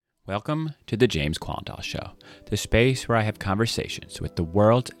Welcome to the James Quandahl Show, the space where I have conversations with the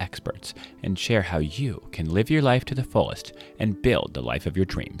world's experts and share how you can live your life to the fullest and build the life of your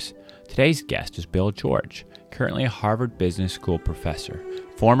dreams. Today's guest is Bill George, currently a Harvard Business School professor,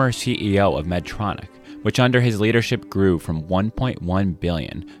 former CEO of Medtronic, which under his leadership grew from $1.1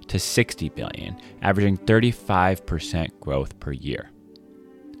 billion to $60 billion, averaging 35% growth per year.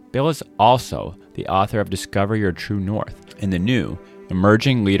 Bill is also the author of Discover Your True North and the new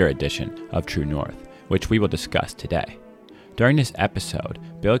Emerging Leader edition of True North, which we will discuss today. During this episode,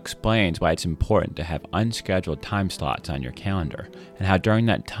 Bill explains why it's important to have unscheduled time slots on your calendar and how during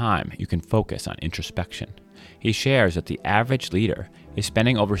that time you can focus on introspection. He shares that the average leader is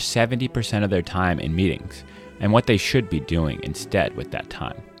spending over 70% of their time in meetings and what they should be doing instead with that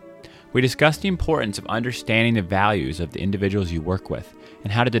time. We discuss the importance of understanding the values of the individuals you work with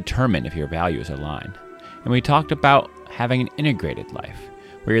and how to determine if your values align. And we talked about having an integrated life,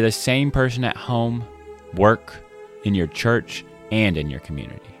 where you're the same person at home, work, in your church, and in your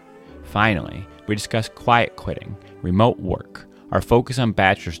community. Finally, we discuss quiet quitting, remote work, our focus on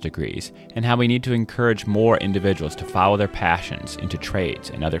bachelor's degrees, and how we need to encourage more individuals to follow their passions into trades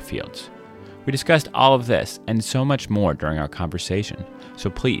and other fields. We discussed all of this and so much more during our conversation, so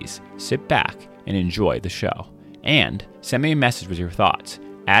please sit back and enjoy the show. And send me a message with your thoughts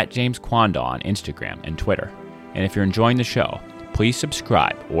at James Quandahl on Instagram and Twitter. And if you're enjoying the show, please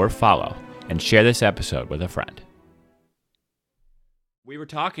subscribe or follow and share this episode with a friend. We were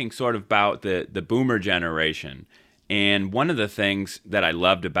talking sort of about the boomer generation, and one of the things that I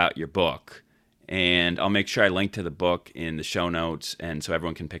loved about your book, and I'll make sure I link to the book in the show notes and so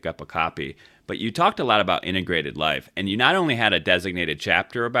everyone can pick up a copy, but you talked a lot about integrated life, and you not only had a designated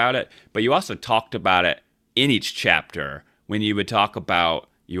chapter about it, but you also talked about it in each chapter when you would talk about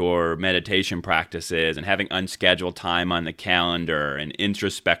your meditation practices and having unscheduled time on the calendar and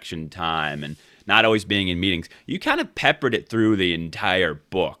introspection time and not always being in meetings. You kind of peppered it through the entire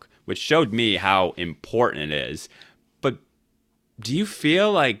book, which showed me how important it is. But do you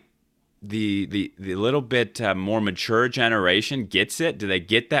feel like the little bit more mature generation gets it? Do they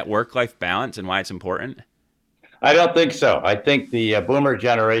get that work-life balance and why it's important? I don't think so. I think the boomer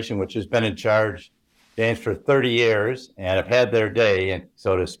generation, which has been in charge, James, for 30 years and have had their day,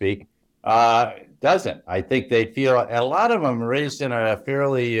 so to speak, doesn't. I think they feel, a lot of them are raised in a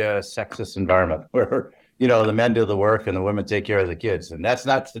fairly sexist environment where, the men do the work and the women take care of the kids. And that's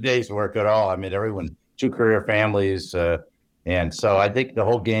not today's work at all. I mean, everyone, 2 career families. And so I think the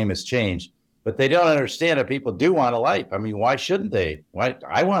whole game has changed. But they don't understand that people do want a life. I mean, why shouldn't they? Why?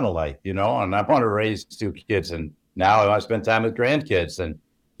 I want a life, and I want to raise 2 kids. And now I want to spend time with grandkids. And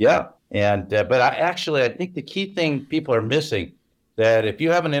yeah. And but I think the key thing people are missing, that if you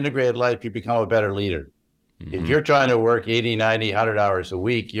have an integrated life, you become a better leader. Mm-hmm. If you're trying to work 80, 90, 100 hours a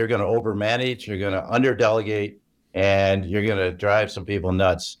week, you're going to overmanage, you're going to underdelegate, and you're going to drive some people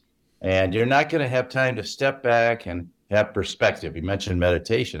nuts. And you're not going to have time to step back and have perspective. You mentioned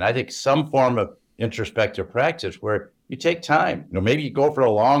meditation. I think some form of introspective practice where you take time. Maybe you go for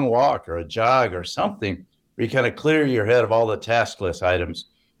a long walk or a jog or something where you kind of clear your head of all the task list items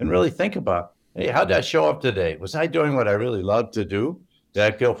and really think about, hey, how did I show up today? Was I doing what I really loved to do? Did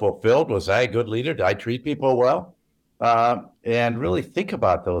I feel fulfilled? Was I a good leader? Did I treat people well? And really think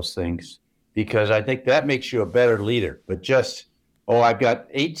about those things, because I think that makes you a better leader. But just, I've got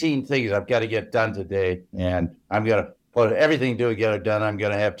 18 things I've got to get done today, and I'm going to put everything to get it done. I'm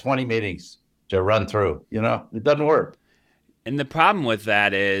going to have 20 meetings to run through. It doesn't work. And the problem with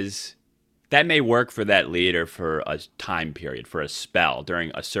that is, that may work for that leader for a time period, for a spell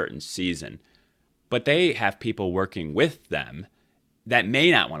during a certain season, but they have people working with them that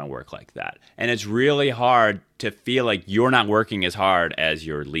may not want to work like that. And it's really hard to feel like you're not working as hard as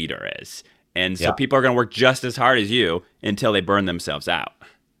your leader is. And so people are going to work just as hard as you until they burn themselves out.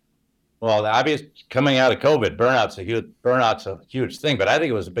 Well, obviously, coming out of COVID, burnout's a huge thing, but I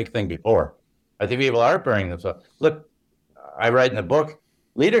think it was a big thing before. I think people are burning themselves. Look, I write in the book,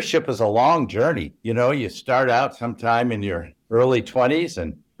 leadership is a long journey. You start out sometime in your early 20s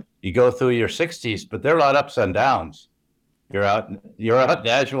and you go through your 60s, but there are a lot of ups and downs. You're out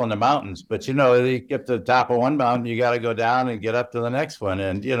Nashville in the mountains, but you get to the top of one mountain, you got to go down and get up to the next one.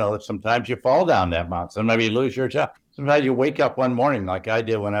 And, sometimes you fall down that mountain. Sometimes you lose your job. Sometimes you wake up one morning like I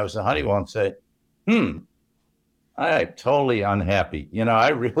did when I was in Honeywell and say, I'm totally unhappy. I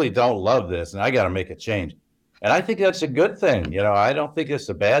really don't love this and I got to make a change. And I think that's a good thing. I don't think it's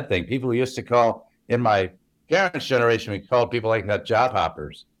a bad thing. People used to call, in my parents' generation, we called people like that job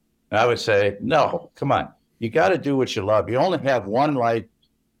hoppers. And I would say, no, come on. You got to do what you love. You only have one life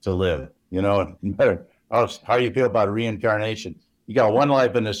to live, no matter how you feel about reincarnation. You got one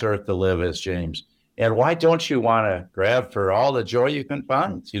life on this earth to live, as James. And why don't you want to grab for all the joy you can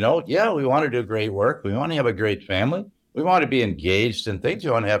find? Yeah, we want to do great work. We want to have a great family. We want to be engaged in things.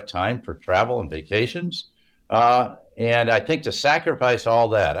 We want to have time for travel and vacations. And I think to sacrifice all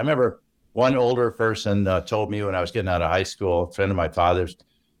that, I remember one older person told me when I was getting out of high school, a friend of my father's,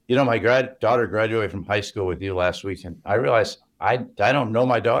 my daughter graduated from high school with you last week. And I realized I don't know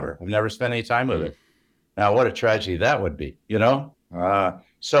my daughter. I've never spent any time with her. Now, what a tragedy that would be,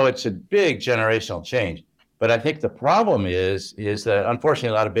 So it's a big generational change. But I think the problem is that unfortunately,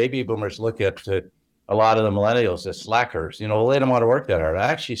 a lot of baby boomers look at a lot of the millennials as slackers. They don't want to work that hard.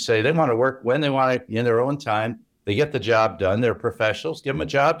 I actually say they want to work when they want it in their own time. They get the job done. They're professionals. Give them a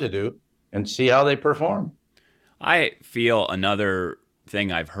job to do and see how they perform. I feel another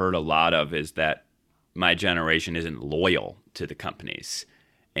thing I've heard a lot of is that my generation isn't loyal to the companies.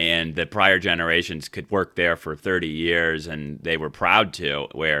 And the prior generations could work there for 30 years and they were proud to,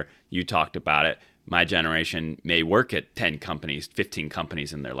 where you talked about it. My generation may work at 10 companies, 15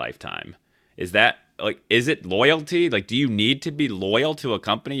 companies in their lifetime. Is it loyalty? Like, do you need to be loyal to a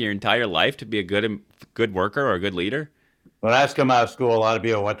company your entire life to be a good worker or a good leader? When I was coming out of school, a lot of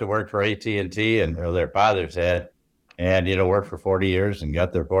people went to work for AT&T or their fathers had, and, worked for 40 years and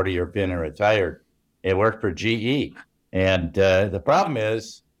got their 40-year pin and retired. It worked for GE. And the problem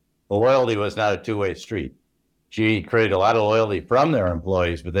is the loyalty was not a two-way street. GE created a lot of loyalty from their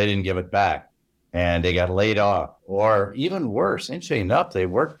employees, but they didn't give it back. And they got laid off. Or even worse, interesting enough, they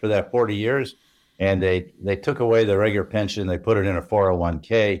worked for that 40 years and they took away the regular pension. They put it in a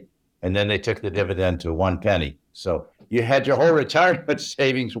 401k, and then they took the dividend to 1 penny. So you had your whole retirement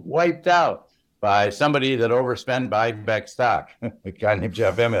savings wiped out by somebody that overspent buying back stock, a guy named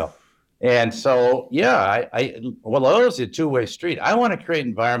Jeff Immelt. And so, loyalty is a two-way street. I want to create an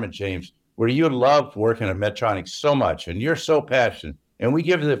environment, James, where you love working at Medtronic so much and you're so passionate, and we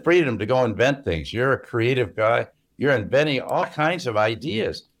give you the freedom to go invent things. You're a creative guy. You're inventing all kinds of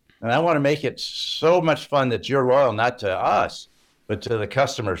ideas. And I want to make it so much fun that you're loyal, not to us, but to the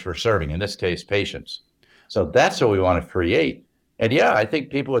customers we're serving, in this case, patients. So that's what we want to create. And I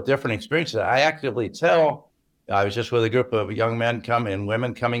think people with different experiences, I actively tell. I was just with a group of young men and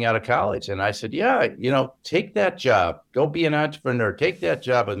women coming out of college. And I said, take that job. Go be an entrepreneur. Take that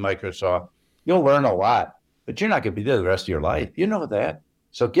job with Microsoft. You'll learn a lot, but you're not going to be there the rest of your life. You know that.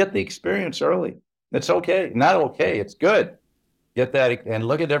 So get the experience early. It's okay. Not okay. It's good. Get that and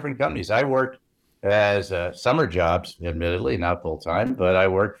look at different companies. I worked as summer jobs, admittedly, not full time, but I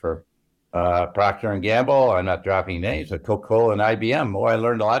worked for Procter & Gamble. I'm not dropping names, but Coca-Cola and IBM. I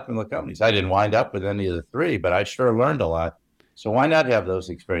learned a lot from the companies. I didn't wind up with any of the three, but I sure learned a lot. So why not have those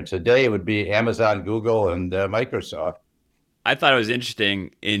experiences? Today it would be Amazon, Google, and Microsoft. I thought it was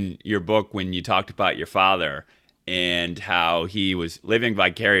interesting in your book when you talked about your father and how he was living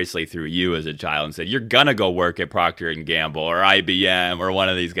vicariously through you as a child and said, you're going to go work at Procter & Gamble or IBM or one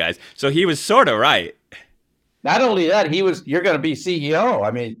of these guys. So he was sort of right. Not only that, you're going to be CEO.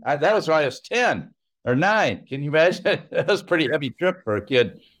 I mean, that was when I was 10 or 9. Can you imagine? That was a pretty heavy trip for a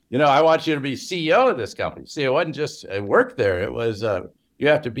kid. I want you to be CEO of this company. See, it wasn't just work there. It was, you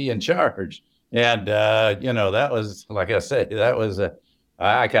have to be in charge. And, that was, like I said,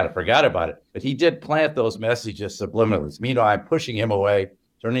 I kind of forgot about it. But he did plant those messages subliminally. Meanwhile, I'm pushing him away,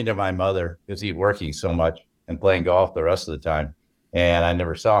 turning to my mother because he's working so much and playing golf the rest of the time. And I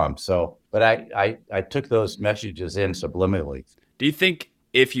never saw him. So, but I took those messages in subliminally. Do you think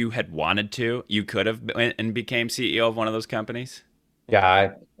if you had wanted to, you could have went and became CEO of one of those companies?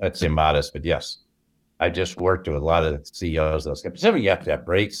 Yeah, that's immodest, but yes. I just worked with a lot of CEOs of those companies. You have to have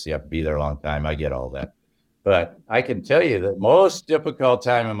breaks. You have to be there a long time. I get all that. But I can tell you the most difficult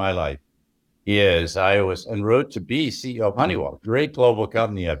time in my life is I was en route to be CEO of Honeywell, great global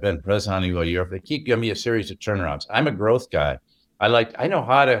company. I've been president of Honeywell Europe. They keep giving me a series of turnarounds. I'm a growth guy. I know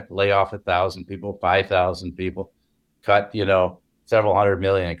how to lay off 1,000 people, 5,000 people, cut, several $100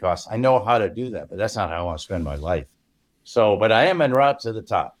 million in costs. I know how to do that, but that's not how I want to spend my life. So, but I am en route to the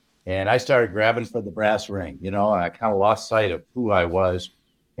top. And I started grabbing for the brass ring, and I kind of lost sight of who I was.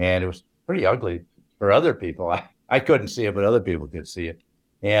 And it was pretty ugly for other people. I couldn't see it, but other people could see it.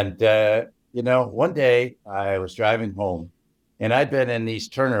 And, one day I was driving home and I'd been in these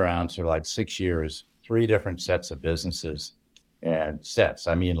turnarounds for like 6 years, 3 different sets of businesses and sets.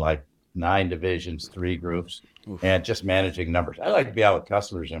 I mean, like 9 divisions, 3 groups, and just managing numbers. I like to be out with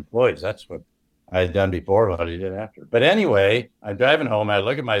customers and employees. That's what I had done before, what I did after. But anyway, I'm driving home. I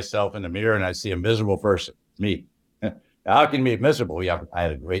look at myself in the mirror and I see a miserable person, me. How can you be miserable? I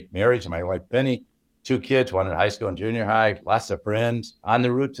had a great marriage. My wife, Penny, 2 kids, one in high school and junior high, lots of friends on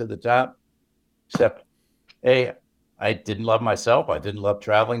the route to the top. Except, hey, I didn't love myself. I didn't love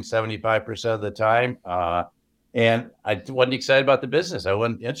traveling 75% of the time. And I wasn't excited about the business. I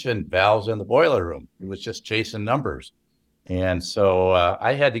wasn't interested in valves in the boiler room. It was just chasing numbers. And so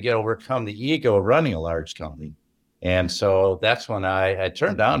I had to overcome the ego of running a large company. And so that's when I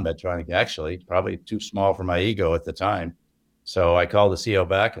turned down Medtronic, actually, probably too small for my ego at the time. So I called the CEO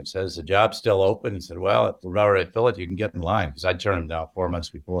back and says, the job's still open. He said, well, if we're already fill it, you can get in line, because I'd turned him down 4 months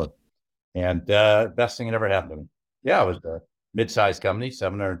before. And best thing that ever happened to me. Yeah, it was a mid-sized company,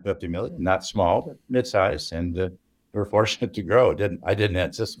 750 million, not small, but mid-sized. And we were fortunate to grow. I didn't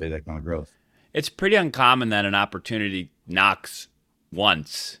anticipate that kind of growth. It's pretty uncommon that an opportunity knocks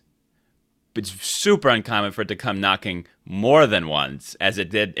once. It's super uncommon for it to come knocking more than once, as it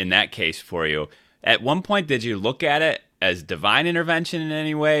did in that case for you. At one point, did you look at it as divine intervention in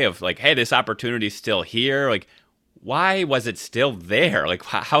any way of like, hey, this opportunity's still here? Like, why was it still there? Like,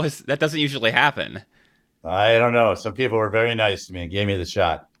 how is that? Doesn't usually happen. I don't know. Some people were very nice to me and gave me the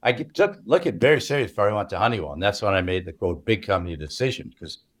shot. I took look at very serious before I went to Honeywell, and that's when I made the quote big company decision,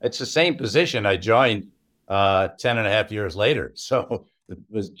 because it's the same position I joined 10 and a half years later. So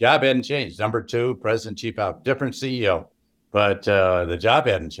the job hadn't changed. Number two, president, chief out, different CEO, but the job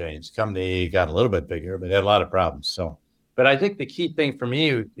hadn't changed. Company got a little bit bigger, but had a lot of problems. So, but I think the key thing for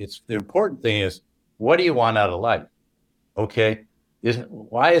me, it's the important thing is, what do you want out of life? Okay.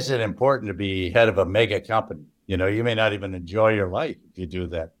 Why is it important to be head of a mega company? You know, you may not even enjoy your life if you do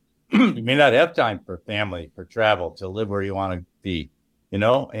that. You may not have time for family, for travel, to live where you want to be, you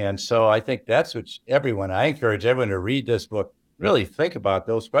know? And so I think that's what I encourage everyone to read this book, really think about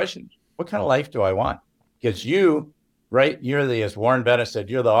those questions. What kind of life do I want? Because as Warren Buffett said,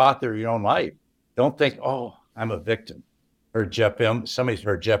 you're the author of your own life. Don't think, oh, I'm a victim. Somebody's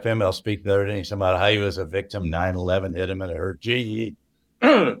heard Jeff Immelt speak the other day about how he was a victim. 9/11 hit him and it hurt GE.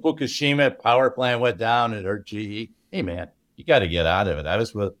 Fukushima power plant went down and it hurt GE. Hey, man, you got to get out of it. I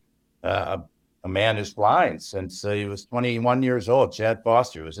was with a man who's blind since he was 21 years old. Chad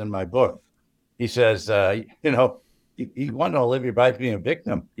Foster was in my book. He says, you want to live your life being a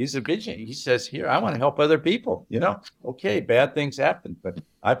victim. He's a vision. He says, here, I want to help other people. Okay, bad things happen, but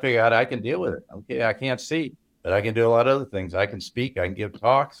I figure out I can deal with it. Okay, I can't see, but I can do a lot of other things. I can speak, I can give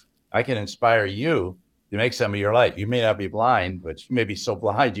talks, I can inspire you to make some of your life. You may not be blind, but you may be so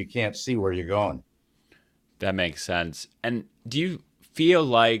blind you can't see where you're going. That makes sense. And do you feel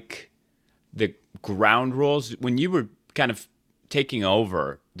like the ground rules, when you were kind of taking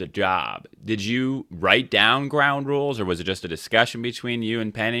over the job, did you write down ground rules, or was it just a discussion between you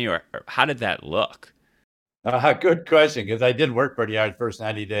and Penny, or how did that look? Good question, because I did work pretty hard the first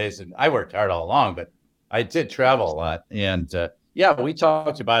 90 days, and I worked hard all along, but I did travel a lot. And we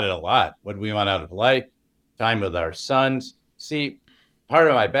talked about it a lot. What we want out of life, time with our sons. See, part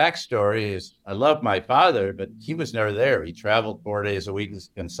of my backstory is I love my father, but he was never there. He traveled 4 days a week as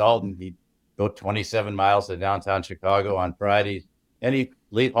a consultant. He'd go 27 miles to downtown Chicago on Fridays, and he'd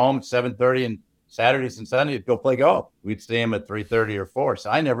leave home at 7:30, and Saturdays and Sundays he'd go play golf. We'd stay him at 3:30 or 4.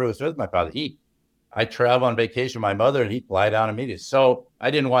 So I never was with my father. I travel on vacation with my mother, and he'd fly down and meet us. So I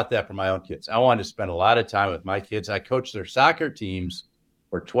didn't want that for my own kids. I wanted to spend a lot of time with my kids. I coached their soccer teams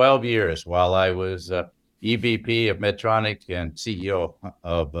for 12 years while I was EVP of Medtronic and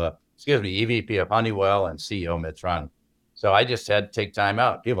EVP of Honeywell and CEO of Medtronic. So I just had to take time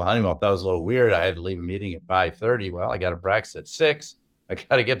out. People at Honeywell thought it was a little weird. I had to leave a meeting at 5:30. Well, I got a practice at 6. I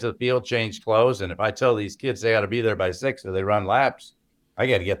got to get to the field, change clothes. And if I tell these kids they got to be there by 6 or they run laps, I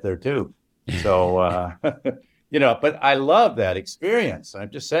got to get there too. So, but I love that experience.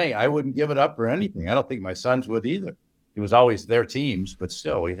 I'm just saying I wouldn't give it up for anything. I don't think my sons would either. It was always their teams, but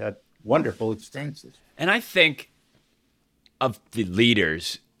still we had wonderful experiences. And I think of the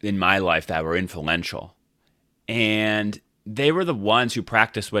leaders in my life that were influential, and they were the ones who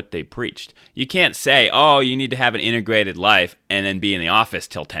practiced what they preached. You can't say, oh, you need to have an integrated life and then be in the office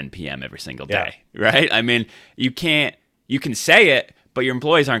till 10 p.m. every single day, right? I mean, you can say it, but your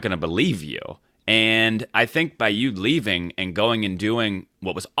employees aren't going to believe you. And I think by you leaving and going and doing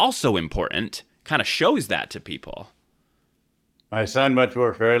what was also important kind of shows that to people. My son went to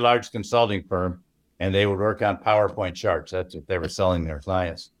a very large consulting firm, and they would work on PowerPoint charts. That's what they were selling their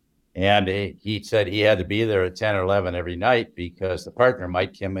clients. And he said he had to be there at 10 or 11 every night because the partner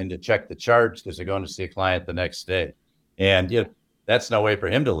might come in to check the charts because they're going to see a client the next day. And that's no way for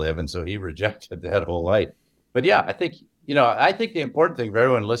him to live. And so he rejected that whole life. But I think the important thing for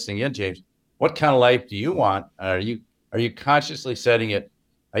everyone listening in, James, what kind of life do you want? Are you consciously setting it?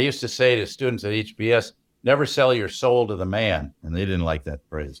 I used to say to students at HBS, never sell your soul to the man. And they didn't like that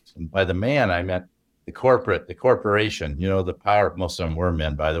phrase. And by the man, I meant the corporation, the power. Most of them were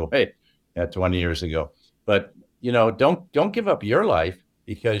men, by the way, 20 years ago. But don't give up your life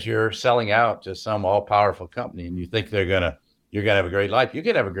because you're selling out to some all-powerful company and you think you're gonna have a great life. You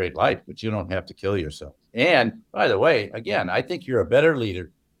can have a great life, but you don't have to kill yourself. And by the way, again, I think you're a better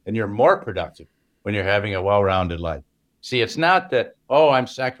leader and you're more productive when you're having a well-rounded life. See, it's not that, oh, I'm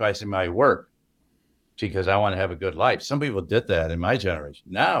sacrificing my work because I want to have a good life. Some people did that in my generation.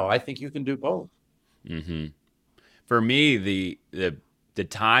 Now I think you can do both. Mm-hmm. For me, the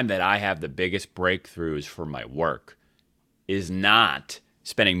time that I have the biggest breakthroughs for my work is not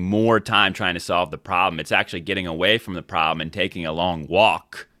spending more time trying to solve the problem. It's actually getting away from the problem and taking a long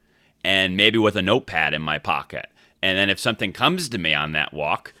walk, and maybe with a notepad in my pocket. And then if something comes to me on that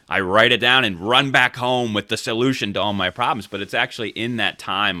walk, I write it down and run back home with the solution to all my problems. But it's actually in that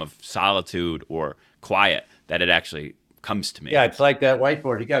time of solitude or quiet that it actually comes to me. Yeah, it's like that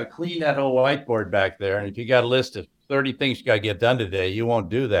whiteboard. You got to clean that whole whiteboard back there. And if you got a list of 30 things you got to get done today, you won't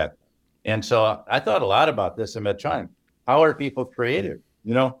do that. And so I thought a lot about this in Medtronic. How are people creative?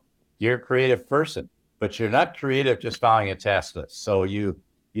 You're a creative person, but you're not creative just following a task list. So you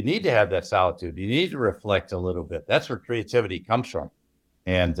need to have that solitude. You need to reflect a little bit. That's where creativity comes from.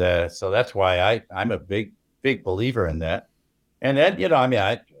 And so that's why I'm a big believer in that. And then,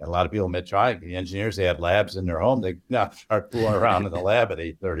 a lot of people in Medtronic, the engineers, they had labs in their home. They not start fooling around in the lab at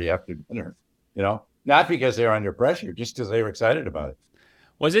 8:30 after dinner, not because they were under pressure, just because they were excited about it.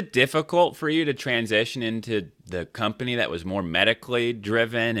 Was it difficult for you to transition into the company that was more medically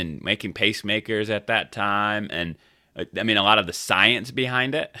driven and making pacemakers at that time? And I mean, a lot of the science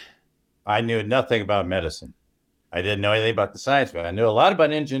behind it? I knew nothing about medicine. I didn't know anything about the science, but I knew a lot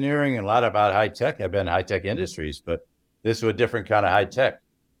about engineering and a lot about high tech. I've been in high tech industries, but this was a different kind of high tech.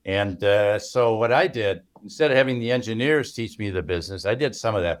 And so what I did, instead of having the engineers teach me the business, I did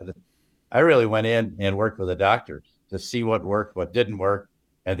some of that. But I really went in and worked with the doctors to see what worked, what didn't work.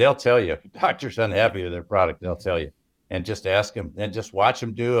 And they'll tell you, if the doctor's unhappy with their product, they'll tell you. And just ask them and just watch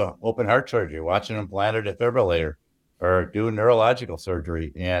them do an open heart surgery, watching them plant a defibrillator or do neurological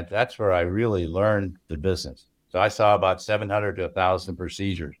surgery. And that's where I really learned the business. So I saw about 700 to 1,000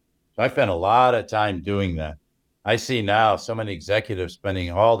 procedures. So I spent a lot of time doing that. I see now so many executives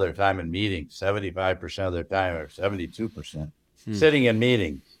spending all their time in meetings, 75% of their time or 72%, sitting in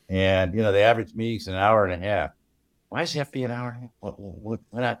meetings. And, the average meeting's an hour and a half. Why does it have to be an hour and a half?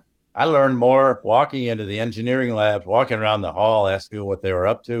 Why not? I learned more walking into the engineering labs, walking around the hall, asking people what they were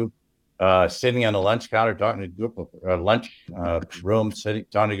up to, sitting on the lunch counter, talking to a group of lunch room, talking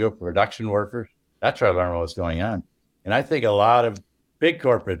to a group of production workers. That's where I learned what was going on. And I think a lot of big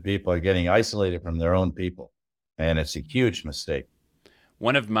corporate people are getting isolated from their own people. And it's a huge mistake.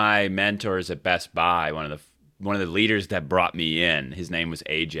 One of my mentors at Best Buy, one of the leaders that brought me in, his name was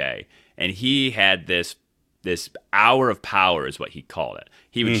AJ, and he had this hour of power is what he called it.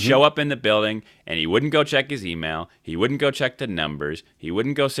 He would show up in the building and he wouldn't go check his email. He wouldn't go check the numbers. He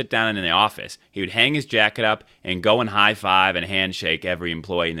wouldn't go sit down in the office. He would hang his jacket up and go and high five and handshake every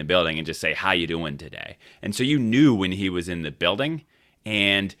employee in the building and just say, "How you doing today?" And so you knew when he was in the building,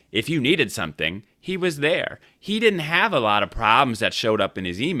 and if you needed something, he was there. He didn't have a lot of problems that showed up in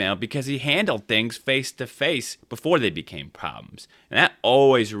his email because he handled things face to face before they became problems. And that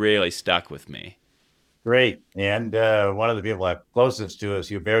always really stuck with me. Great. And one of the people I'm closest to is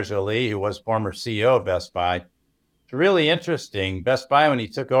Hubert Joly, who was former CEO of Best Buy. It's really interesting. Best Buy, when he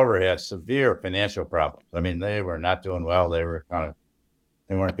took over, had severe financial problems. I mean, they were not doing well. They weren't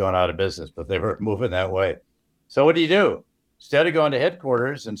going out of business, but they were moving that way. So what did he do? Instead of going to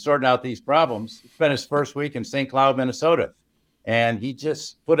headquarters and sorting out these problems, he spent his first week in St. Cloud, Minnesota. And he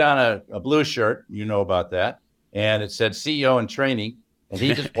just put on a blue shirt, you know about that, and it said CEO in training. And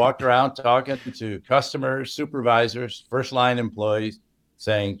he just walked around talking to customers, supervisors, first line employees,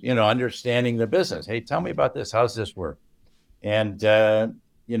 saying, understanding the business. Hey, tell me about this. How's this work? And,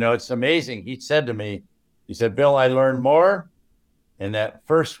 it's amazing. He said to me, Bill, I learned more in that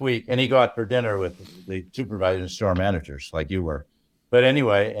first week. And he go out for dinner with the supervisors and store managers like you were. But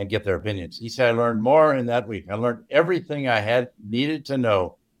anyway, and get their opinions. He said, I learned more in that week. I learned everything I needed to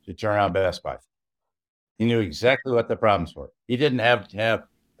know to turn around Best Buy. He knew exactly what the problems were. He didn't have to have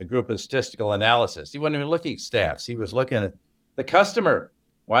a group of statistical analysis. He wasn't even looking at stats. He was looking at the customer,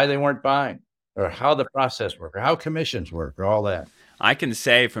 why they weren't buying, or how the process worked, or how commissions work, or all that. I can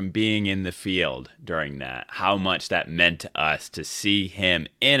say from being in the field during that, how much that meant to us to see him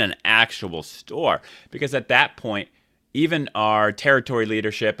in an actual store. Because at that point, even our territory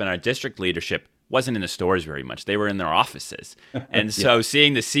leadership and our district leadership wasn't in the stores very much. They were in their offices. And so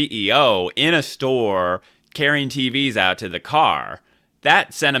seeing the CEO in a store carrying TVs out to the car,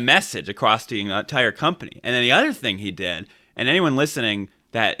 that sent a message across the entire company. And then the other thing he did, and anyone listening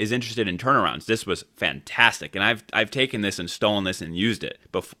that is interested in turnarounds, this was fantastic. And I've taken this and stolen this and used it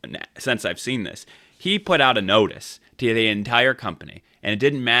since I've seen this. He put out a notice to the entire company, and it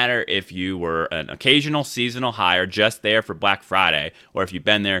didn't matter if you were an occasional seasonal hire just there for Black Friday or if you've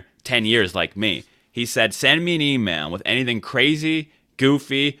been there 10 years like me. He said, send me an email with anything crazy,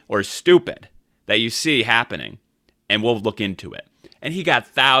 goofy, or stupid that you see happening, and we'll look into it. And he got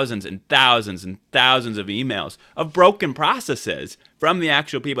thousands and thousands and thousands of emails of broken processes from the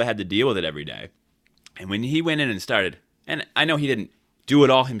actual people that had to deal with it every day. And when he went in and started, and I know he didn't do it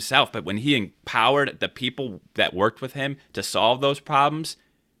all himself, but when he empowered the people that worked with him to solve those problems,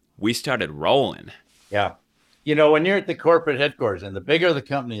 we started rolling. Yeah. You know, when you're at the corporate headquarters, and the bigger the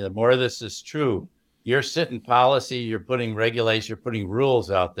company, the more this is true. You're setting policy, you're putting regulations, you're putting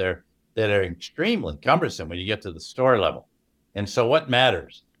rules out there that are extremely cumbersome when you get to the store level. And so what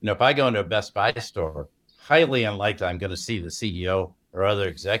matters? You know, if I go into a Best Buy store, highly unlikely I'm going to see the CEO or other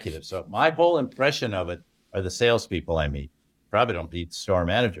executives. So my whole impression of it are the salespeople I meet. Probably don't meet the store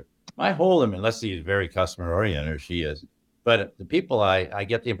manager. My whole, unless he's very customer oriented, or she is. But the people I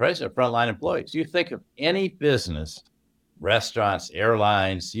get the impression of frontline employees. You think of any business, restaurants,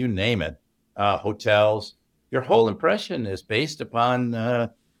 airlines, you name it, hotels, your whole impression is based upon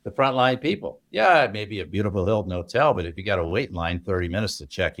the frontline people. Yeah, it may be a beautiful Hilton hotel, but if you got to wait in line 30 minutes to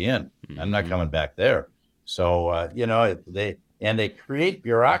check in, I'm not coming back there. So, you know, they create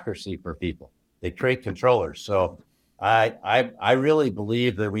bureaucracy for people. They create controllers. So I really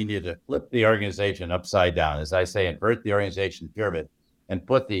believe that we need to flip the organization upside down, as I say, invert the organization pyramid and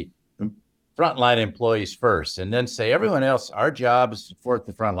put the frontline employees first, and then say everyone else, our job is to support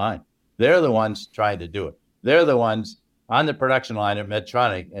the front line. They're the ones trying to do it. They're the ones on the production line at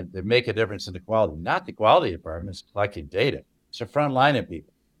Medtronic, and they make a difference in the quality. Not the quality department is collecting data. It's the front line of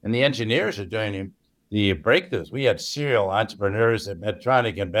people. And the engineers are doing the breakthroughs. We had serial entrepreneurs at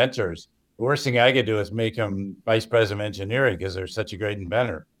Medtronic, inventors. The worst thing I could do is make them vice president of engineering because they're such a great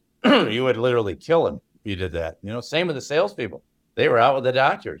inventor. You would literally kill them if you did that. You know, same with the salespeople. They were out with the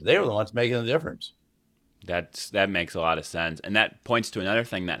doctors. They were the ones making the difference. That makes a lot of sense. And that points to another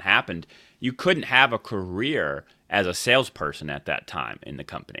thing that happened. You couldn't have a career as a salesperson at that time in the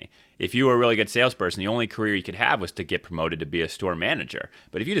company. If you were a really good salesperson, the only career you could have was to get promoted to be a store manager.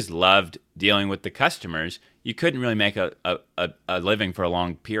 But if you just loved dealing with the customers, you couldn't really make a living for a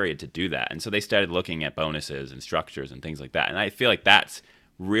long period to do that. And so they started looking at bonuses and structures and things like that. And I feel like that's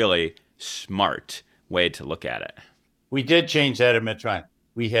really smart way to look at it. We did change that at Medtronic.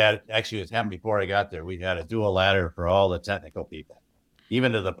 We had, actually, it happened before I got there, we had a dual ladder for all the technical people.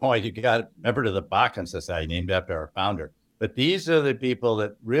 Even to the point, you got a member of the Bachan Society, named after our founder. But these are the people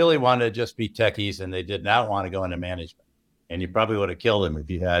that really wanted to just be techies, and they did not want to go into management. And you probably would have killed them if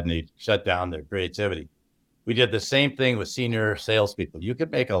you hadn't shut down their creativity. We did the same thing with senior salespeople. You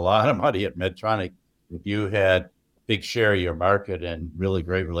could make a lot of money at Medtronic if you had a big share of your market and really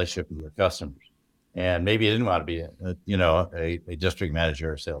great relationship with your customers. And maybe you didn't want to be a district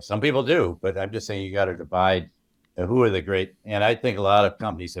manager of sales. Some people do, but I'm just saying you got to divide who are the great. And I think a lot of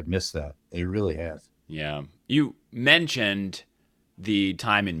companies have missed that. They really have. Yeah. You mentioned the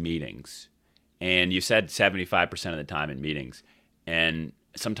time in meetings, and you said 75% of the time in meetings. And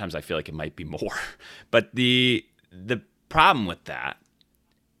sometimes I feel like it might be more. But the problem with that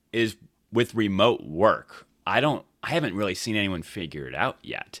is with remote work. I haven't really seen anyone figure it out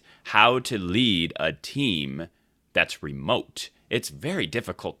yet. How to lead a team that's remote. It's very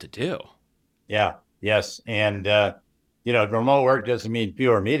difficult to do. Yeah. Yes. And, remote work doesn't mean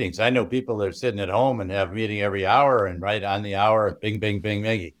fewer meetings. I know people that are sitting at home and have a meeting every hour, and right on the hour, bing, bing, bing,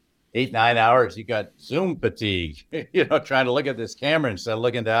 bing. 8-9 hours, you got Zoom fatigue, trying to look at this camera instead of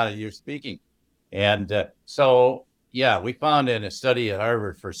looking down at you speaking. And we found in a study at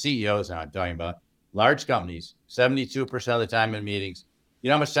Harvard for CEOs, now I'm talking about large companies, 72% of the time in meetings. You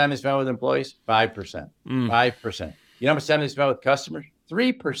know how much time they spend with employees? 5%. 5%. You know how much time they spend with customers?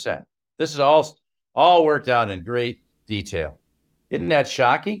 3%. This is all worked out in great detail. Isn't that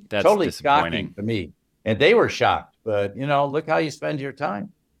shocking? That's totally shocking to me. And they were shocked, but look how you spend your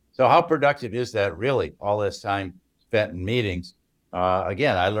time. So how productive is that really, all this time spent in meetings?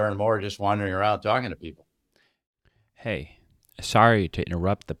 Again, I learned more just wandering around talking to people. Hey, sorry to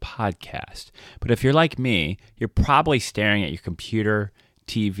interrupt the podcast, but if you're like me, you're probably staring at your computer,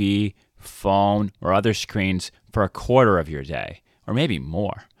 TV, phone, or other screens for a quarter of your day, or maybe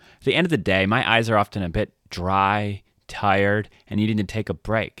more. At the end of the day, my eyes are often a bit dry, tired, and needing to take a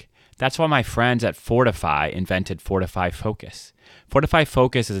break. That's why my friends at Fortify invented Fortify Focus. Fortify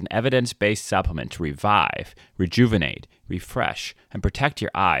Focus is an evidence-based supplement to revive, rejuvenate, refresh, and protect your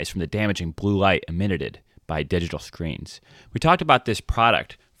eyes from the damaging blue light emitted by digital screens. We talked about this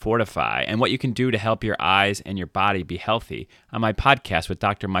product, Fortify, and what you can do to help your eyes and your body be healthy on my podcast with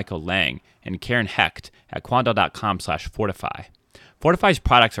Dr. Michael Lang and Karen Hecht at quandl.com/fortify. Fortify's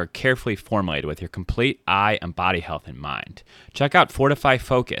products are carefully formulated with your complete eye and body health in mind. Check out Fortify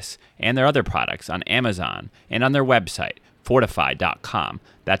Focus and their other products on Amazon and on their website, fortify.com.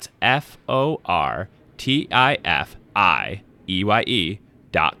 That's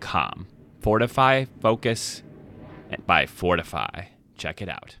FORTIFIEYE.com. Fortify Focus by Fortify. Check it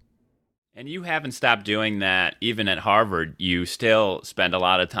out. And you haven't stopped doing that. Even at Harvard, you still spend a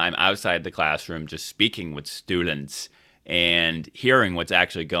lot of time outside the classroom just speaking with students and hearing what's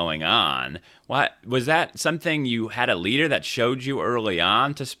actually going on. What was that something you had a leader that showed you early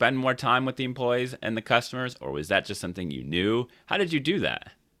on to spend more time with the employees and the customers, or was that just something you knew? How did you do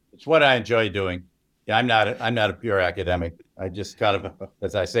that? It's what I enjoy doing. Yeah, I'm not a pure academic. I just kind of,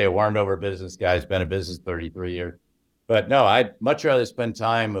 as I say, a warmed over business guy. Has been in business 33 years. But no, I'd much rather spend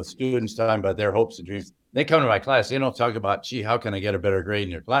time with students, talking about their hopes and dreams. They come to my class, they don't talk about, gee, how can I get a better grade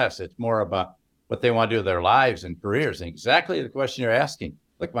in your class? It's more about what they want to do with their lives and careers. And exactly the question you're asking.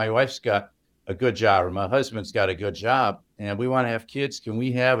 Look, my wife's got a good job, or my husband's got a good job, and we want to have kids. Can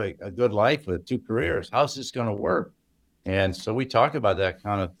we have a good life with two careers? How's this going to work? And so we talk about that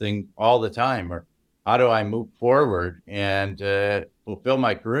kind of thing all the time. Or how do I move forward and fulfill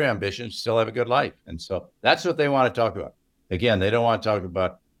my career ambitions, still have a good life? And so that's what they want to talk about. Again, they don't want to talk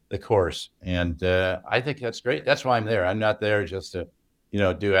about the course. And I think that's great. That's why I'm there. I'm not there just to,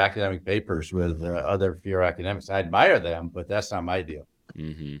 do academic papers with other pure academics. I admire them, but that's not my deal.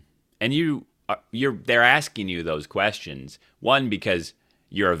 Mm-hmm. And they're asking you those questions, one, because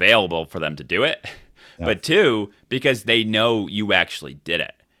you're available for them to do it, yeah. But two, because they know you actually did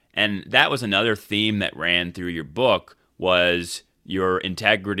it. And that was another theme that ran through your book, was your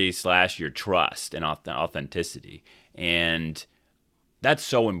integrity / your trust and authenticity. And that's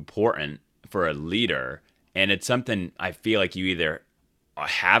so important for a leader. And it's something I feel like you either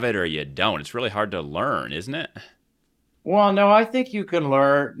have it or you don't. It's really hard to learn, isn't it? Well, no, I think you can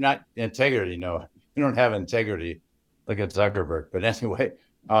learn, not integrity. No, you don't have integrity. Look at Zuckerberg. But anyway,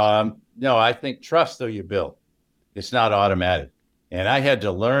 no, I think trust, though, you build. It's not automatic. And I had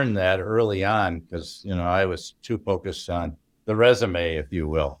to learn that early on because, I was too focused on the resume, if you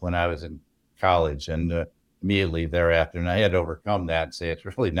will, when I was in college and immediately thereafter. And I had to overcome that and say, it's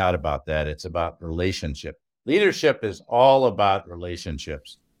really not about that. It's about relationship. Leadership is all about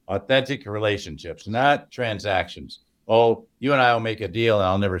relationships, authentic relationships, not transactions. Oh, you and I will make a deal and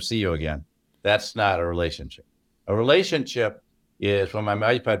I'll never see you again. That's not a relationship. A relationship is when my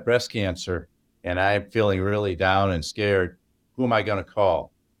wife had breast cancer and I'm feeling really down and scared. Who am I going to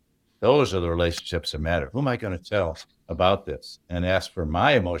call? Those are the relationships that matter. Who am I going to tell about this and ask for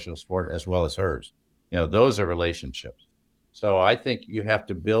my emotional support as well as hers? Those are relationships. So I think you have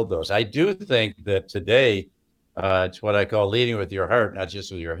to build those. I do think that today, it's what I call leading with your heart, not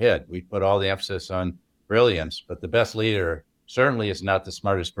just with your head. We put all the emphasis on brilliance, but the best leader certainly is not the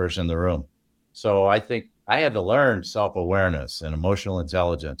smartest person in the room. So I think I had to learn self-awareness and emotional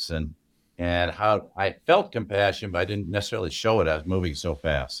intelligence and how I felt compassion, but I didn't necessarily show it. I was moving so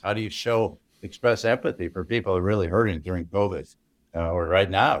fast. How do you express empathy for people who are really hurting during COVID or right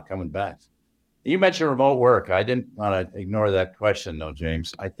now coming back? You mentioned remote work. I didn't want to ignore that question, though,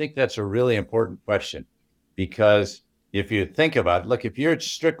 James. I think that's a really important question because if you think about it, look, if you're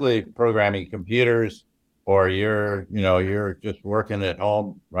strictly programming computers or you're just working at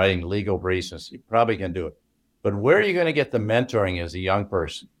home writing legal briefs, you probably can do it. But where are you going to get the mentoring as a young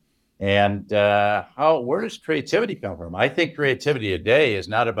person? And where does creativity come from? I think creativity today is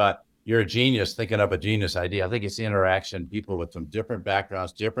not about you're a genius thinking up a genius idea. I think it's the interaction, people with some different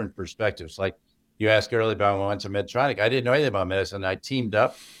backgrounds, different perspectives. Like you asked earlier about when I went to Medtronic, I didn't know anything about medicine. I teamed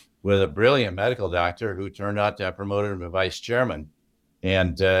up with a brilliant medical doctor who turned out to have promoted him to vice chairman.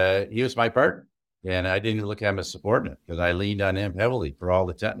 And he was my partner. And I didn't look at him as subordinate because I leaned on him heavily for all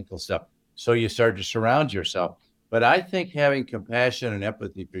the technical stuff. So you start to surround yourself. But I think having compassion and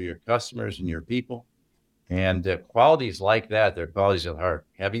empathy for your customers and your people and qualities like that, they're qualities of the heart,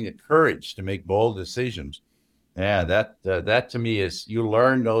 having the courage to make bold decisions. Yeah, that to me is, you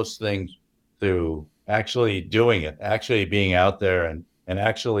learn those things through actually doing it, actually being out there and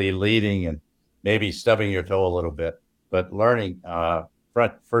actually leading and maybe stubbing your toe a little bit, but learning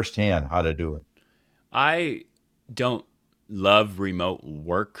firsthand how to do it. I don't love remote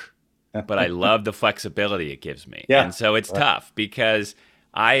work, but I love the flexibility it gives me. Yeah. And so it's tough because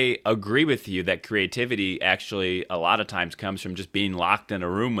I agree with you that creativity actually a lot of times comes from just being locked in a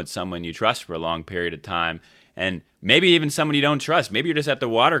room with someone you trust for a long period of time And maybe even someone you don't trust. Maybe you're just at the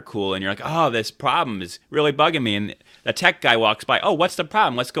water cooler and you're like, oh, this problem is really bugging me. And the tech guy walks by, oh, what's the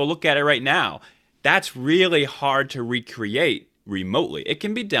problem? Let's go look at it right now. That's really hard to recreate remotely. It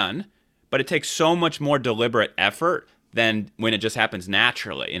can be done, but it takes so much more deliberate effort than when it just happens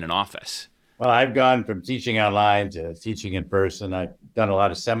naturally in an office. Well, I've gone from teaching online to teaching in person. I've done a lot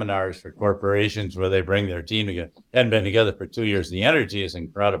of seminars for corporations where they bring their team together. Hadn't been together for 2 years. The energy is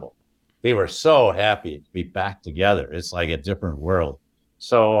incredible. They were so happy to be back together. It's like a different world.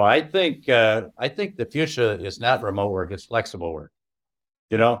 So I think the future is not remote work; it's flexible work.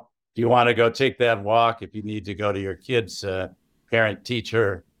 You know, if you want to go take that walk, if you need to go to your kids'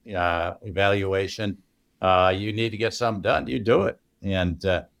 parent-teacher evaluation, you need to get something done. You do it, and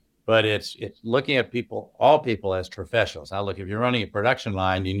but it's looking at people, all people, as professionals. Now, look, if you're running a production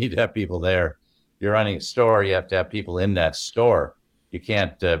line, you need to have people there. If you're running a store, you have to have people in that store. You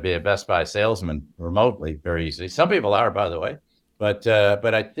can't be a Best Buy salesman remotely very easily. Some people are, by the way, but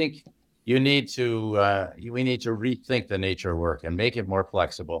I think we need to rethink the nature of work and make it more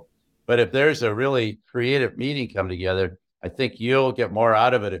flexible. But if there's a really creative meeting come together, I think you'll get more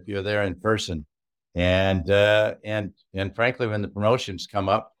out of it if you're there in person. And frankly, when the promotions come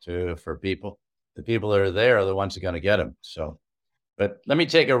up for people, the people that are there are the ones who are going to get them. So, but let me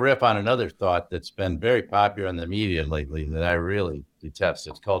take a riff on another thought that's been very popular in the media lately that I really detest.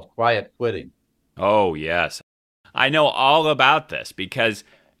 It's called quiet quitting. Oh, yes. I know all about this because,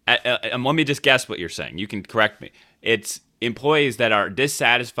 let me just guess what you're saying. You can correct me. It's employees that are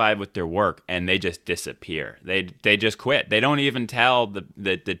dissatisfied with their work and they just disappear. They just quit. They don't even tell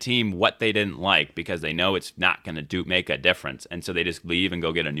the team what they didn't like because they know it's not going to make a difference. And so they just leave and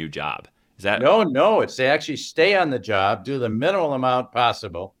go get a new job. Is that? No, it's they actually stay on the job, do the minimal amount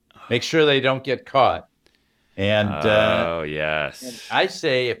possible, make sure they don't get caught. And yes. And I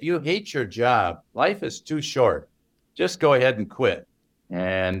say, if you hate your job, life is too short. Just go ahead and quit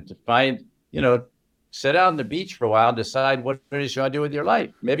and find, sit out on the beach for a while and decide what it is you want to do with your life.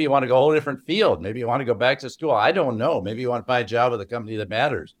 Maybe you want to go a whole different field. Maybe you want to go back to school. I don't know. Maybe you want to find a job with a company that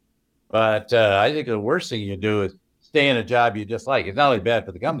matters. But I think the worst thing you do is stay in a job you dislike. It's not only bad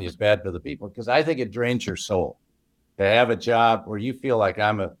for the company, it's bad for the people, because I think it drains your soul to have a job where you feel like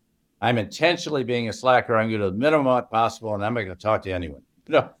I'm intentionally being a slacker. I'm going to do the minimum possible, and I'm not going to talk to anyone.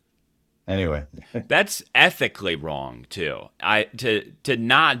 No. Anyway, that's ethically wrong too. To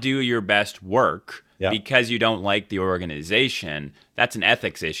not do your best work because you don't like the organization. That's an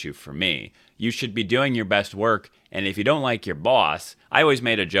ethics issue for me. You should be doing your best work, and if you don't like your boss, I always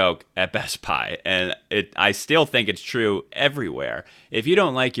made a joke at Best Buy, and I still think it's true everywhere. If you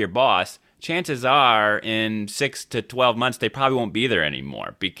don't like your boss, chances are in 6 to 12 months, they probably won't be there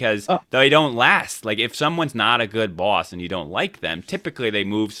anymore because they don't last. Like if someone's not a good boss and you don't like them, typically they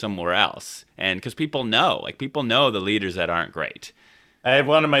move somewhere else. And because people know the leaders that aren't great. I have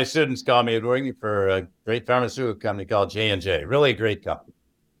one of my students call me working for a great pharmaceutical company called J&J, really a great company.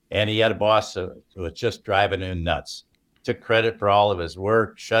 And he had a boss who was just driving him nuts, took credit for all of his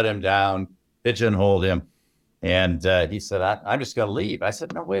work, shut him down, pigeonholed him. And he said, I'm just going to leave. I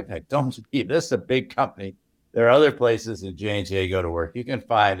said, no, wait a minute, don't leave. This is a big company. There are other places in J&J go to work. You can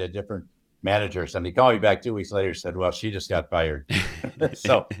find a different manager or something. He called me back 2 weeks later and said, well, she just got fired.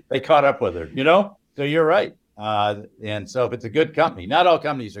 So they caught up with her, So you're right. And so if it's a good company, not all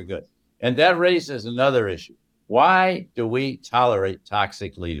companies are good. And that raises another issue. Why do we tolerate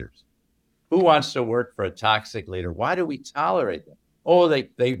toxic leaders? Who wants to work for a toxic leader? Why do we tolerate them? Oh, they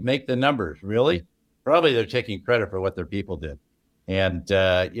make the numbers. Really? Probably they're taking credit for what their people did. And,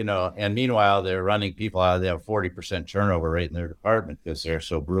 and meanwhile, they're running people out. They have 40% turnover rate in their department because they're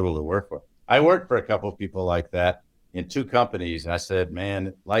so brutal to work for. I worked for a couple of people like that in 2 companies. And I said,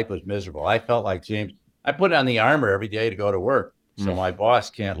 man, life was miserable. I felt like James. I put on the armor every day to go to work so my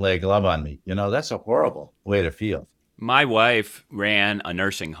boss can't lay a glove on me. That's a horrible way to feel. My wife ran a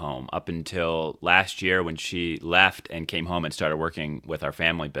nursing home up until last year when she left and came home and started working with our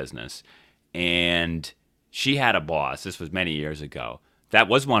family business. And she had a boss, this was many years ago, that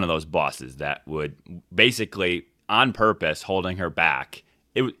was one of those bosses that would basically, on purpose, holding her back.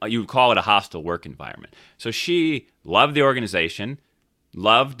 You would call it a hostile work environment. So she loved the organization,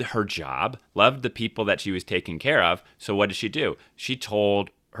 loved her job, loved the people that she was taking care of. So what did she do? She told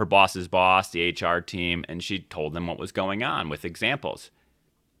her boss's boss, the HR team, and she told them what was going on with examples.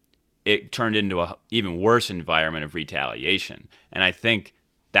 It turned into an even worse environment of retaliation. And I think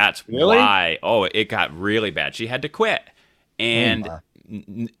that's why, it got really bad. She had to quit. And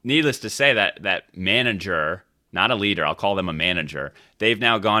needless to say, that manager, not a leader, I'll call them a manager, they've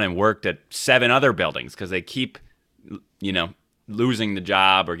now gone and worked at 7 other buildings because they keep, losing the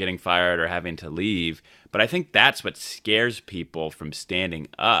job or getting fired or having to leave. But I think that's what scares people from standing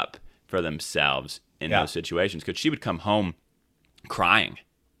up for themselves in those situations, because she would come home crying.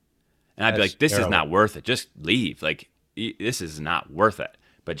 And I'd be like, this is not worth it. Just leave. Like, this is not worth it.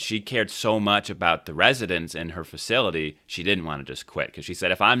 But she cared so much about the residents in her facility, she didn't want to just quit, because she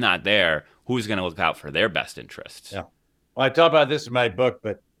said, if I'm not there, who's going to look out for their best interests? Yeah. Well, I talk about this in my book,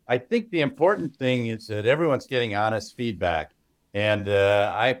 but I think the important thing is that everyone's getting honest feedback. And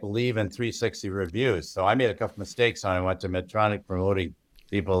I believe in 360 reviews. So I made a couple mistakes when I went to Medtronic promoting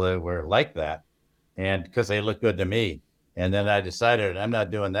people that were like that, and because they looked good to me. And then I decided I'm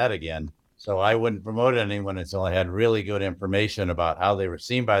not doing that again. So I wouldn't promote anyone until I had really good information about how they were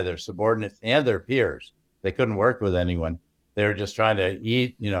seen by their subordinates and their peers. They couldn't work with anyone. They were just trying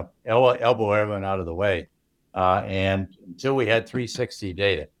to elbow everyone out of the way. And until we had 360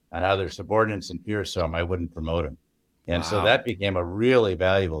 data on how their subordinates and peers saw them, I wouldn't promote them. And so that became a really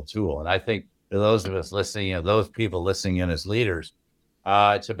valuable tool. And I think for those of us listening, those people listening in as leaders,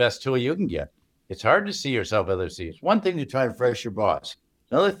 it's the best tool you can get. It's hard to see yourself others see. It's one thing to try to impress your boss.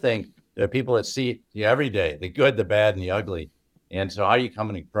 Another thing, there are people that see you every day, the good, the bad, and the ugly. And so how are you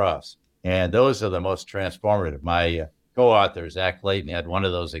coming across? And those are the most transformative. My co-author, Zach Clayton, had one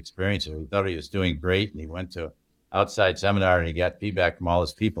of those experiences. He thought he was doing great, and he went to an outside seminar, and he got feedback from all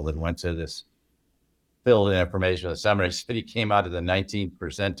his people that went to this filled in information of the seminar. He said he came out of the 19th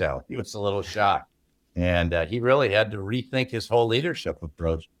percentile. He was a little shocked. And he really had to rethink his whole leadership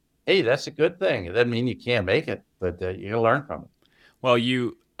approach. Hey, that's a good thing. It doesn't mean you can't make it, but you can learn from it. Well,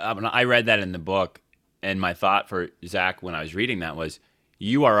 I read that in the book, and my thought for Zach when I was reading that was,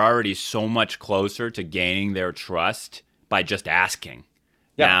 you are already so much closer to gaining their trust by just asking.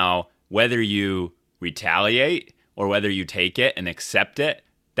 Yeah. Now, whether you retaliate or whether you take it and accept it,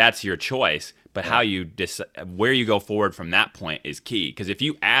 that's your choice. But how you where you go forward from that point is key. Because if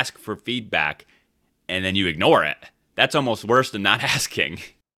you ask for feedback and then you ignore it, that's almost worse than not asking.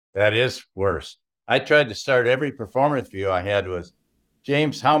 That is worse. I tried to start every performance review I had was,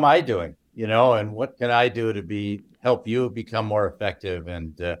 James, how am I doing? And what can I do to help you become more effective?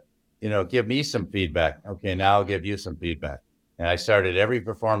 And, give me some feedback. Okay, now I'll give you some feedback. And I started every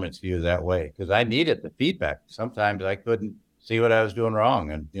performance review that way because I needed the feedback. Sometimes I couldn't see what I was doing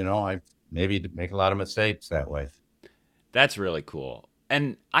wrong. And, I maybe make a lot of mistakes that way. That's really cool.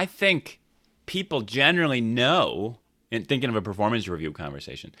 And I think people generally know, in thinking of a performance review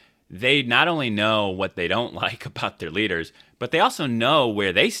conversation, they not only know what they don't like about their leaders, but they also know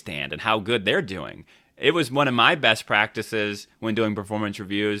where they stand and how good they're doing. It was one of my best practices when doing performance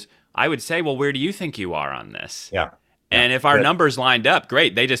reviews. I would say, well, where do you think you are on this? Yeah. And if our numbers lined up,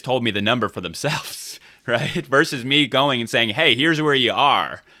 great. They just told me the number for themselves, right? Versus me going and saying, hey, here's where you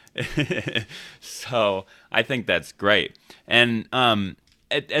are. So I think that's great. And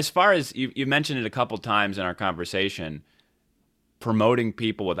as far as you mentioned it a couple times in our conversation, promoting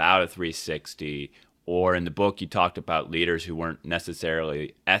people without a 360, or in the book you talked about leaders who weren't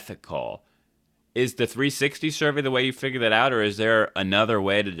necessarily ethical. Is the 360 survey the way you figure that out, or is there another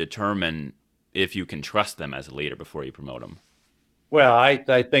way to determine if you can trust them as a leader before you promote them? Well,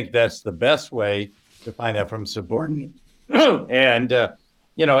 I think that's the best way to find out from subordinates. And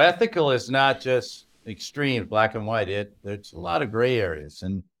ethical is not just extreme, black and white. There's a lot of gray areas.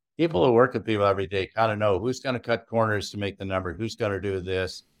 And people who work with people every day kind of know who's going to cut corners to make the number, who's going to do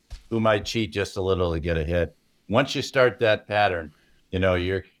this, who might cheat just a little to get ahead. Once you start that pattern,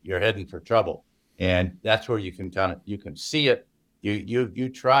 you're heading for trouble. And that's where you can see it. You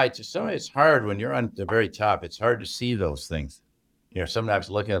try to, sometimes it's hard when you're on the very top. It's hard to see those things.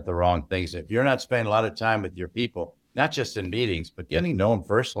 Sometimes looking at the wrong things. If you're not spending a lot of time with your people, not just in meetings, but getting to know them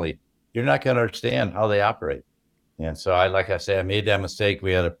personally, you're not going to understand how they operate. And so I made that mistake.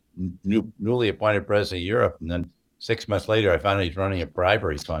 We had a newly appointed president of Europe. And then 6 months later, I found out he's running a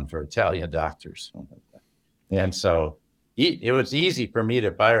bribery fund for Italian doctors. And so it was easy for me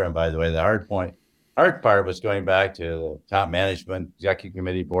to fire him, by the way. The hard part was going back to the top management, executive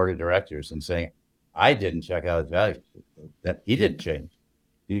committee, board of directors and saying, I didn't check out his values. That he didn't change.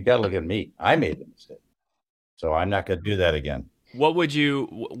 You got to look at me. I made the mistake. So I'm not going to do that again. What would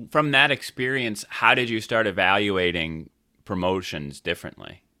you, from that experience, how did you start evaluating promotions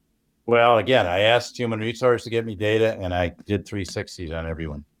differently? Well, again, I asked human resources to get me data, and I did 360s on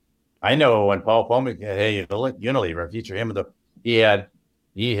everyone. I know when Paul Pullman, hey, Unilever, feature him, he had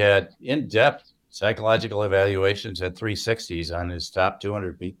in-depth psychological evaluations, had 360s on his top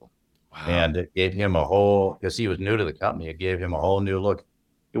 200 people. Wow. And it gave him because he was new to the company, it gave him a whole new look.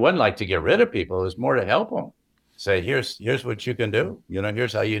 It wasn't like to get rid of people. It was more to help them. Say, here's what you can do.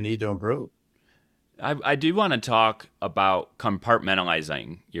 Here's how you need to improve. I do want to talk about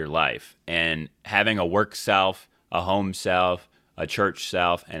compartmentalizing your life and having a work self, a home self, a church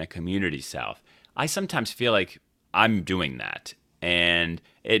self, and a community self. I sometimes feel like I'm doing that. And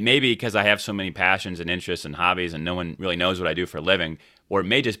it may be because I have so many passions and interests and hobbies and no one really knows what I do for a living, or it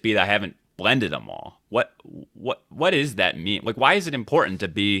may just be that I haven't blended them all. What does that mean? Like, why is it important to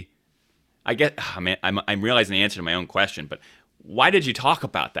be? I guess I mean, I'm realizing the answer to my own question, but why did you talk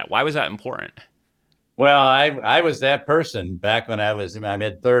about that? Why was that important? Well, I was that person back when I was in my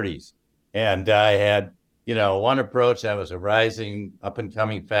mid 30s. And I had, one approach. I was a rising, up and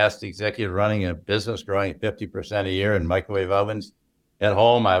coming fast executive running a business growing at 50% a year in microwave ovens. At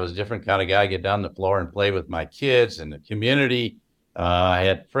home, I was a different kind of guy, get down the floor and play with my kids and the community. I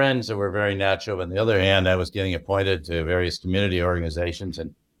had friends that were very natural. But on the other hand, I was getting appointed to various community organizations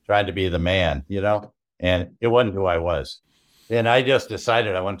and trying to be the man, and it wasn't who I was. And I just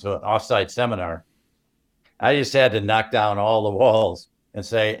decided I went to an offsite seminar. I just had to knock down all the walls and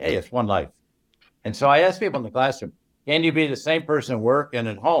say, hey, it's one life. And so I asked people in the classroom, can you be the same person at work and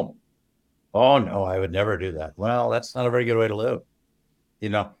at home? Oh, no, I would never do that. Well, that's not a very good way to live,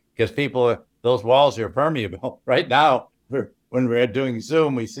 because those walls are permeable. Right now, when we're doing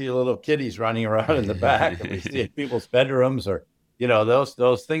Zoom, we see little kiddies running around in the back, and we see people's bedrooms or,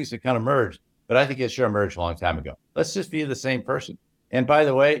 those things that kind of merge. But I think it sure emerged a long time ago. Let's just be the same person. And by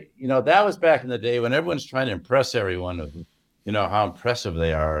the way, that was back in the day when everyone's trying to impress everyone with, how impressive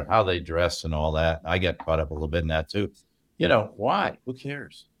they are, how they dress and all that. I get caught up a little bit in that too. Why? Who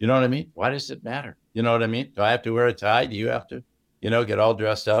cares? You know what I mean? Why does it matter? You know what I mean? Do I have to wear a tie? Do you have to, get all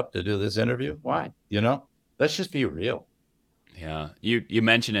dressed up to do this interview? Why? Let's just be real. Yeah. You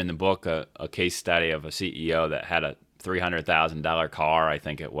mentioned in the book a case study of a CEO that had a $300,000 car, I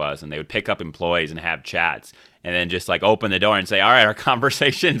think it was, and they would pick up employees and have chats and then just like open the door and say, all right, our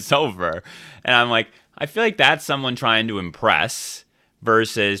conversation's over. And I'm like, I feel like that's someone trying to impress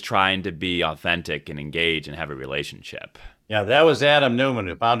versus trying to be authentic and engage and have a relationship. Yeah, that was Adam Newman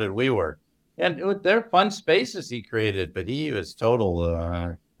who founded WeWork. And they're fun spaces he created, but he was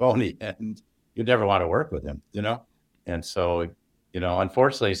total phony, and you'd never want to work with him, And so,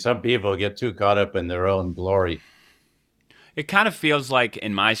 unfortunately, some people get too caught up in their own glory. It kind of feels like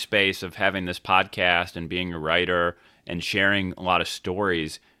in my space of having this podcast and being a writer and sharing a lot of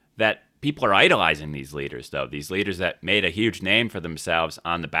stories that people are idolizing these leaders, though, these leaders that made a huge name for themselves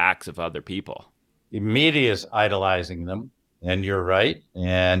on the backs of other people. The media is idolizing them, and you're right.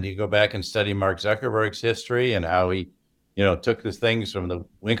 And you go back and study Mark Zuckerberg's history and how he, took the things from the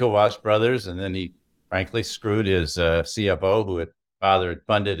Winklevoss brothers, and then he frankly screwed his CFO, who had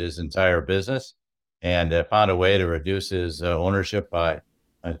funded his entire business, and found a way to reduce his ownership by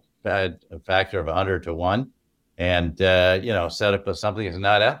a factor of 100 to 1, and, set up something that's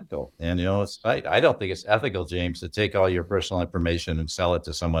not ethical. And, it's right. I don't think it's ethical, James, to take all your personal information and sell it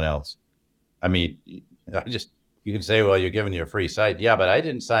to someone else. I mean, you can say, well, you're giving you a free site. Yeah, but I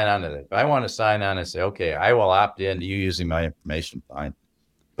didn't sign on to that. If I want to sign on and say, okay, I will opt in to you using my information, fine.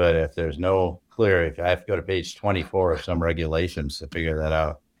 But if there's no clear, if I have to go to page 24 of some regulations to figure that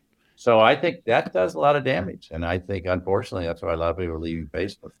out. So I think that does a lot of damage. And I think, unfortunately, that's why a lot of people are leaving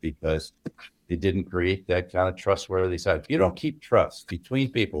Facebook, because they didn't create that kind of trustworthy site. If you don't keep trust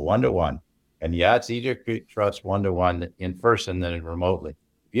between people one-to-one, and yeah, it's easier to create trust one-to-one in person than remotely.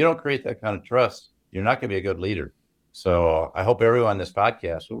 If you don't create that kind of trust, you're not going to be a good leader. So I hope everyone on this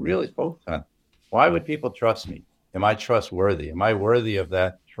podcast will really focus on, why would people trust me? Am I trustworthy? Am I worthy of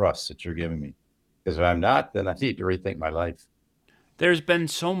that trust that you're giving me? Because if I'm not, then I need to rethink my life. There's been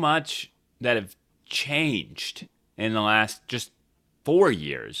so much that have changed in the last just 4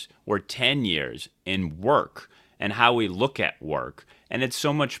 years or 10 years in work and how we look at work. And it's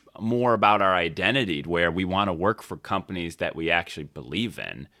so much more about our identity, where we want to work for companies that we actually believe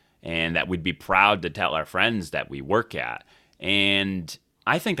in and that we'd be proud to tell our friends that we work at. And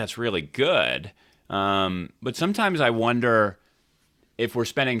I think that's really good. But sometimes I wonder if we're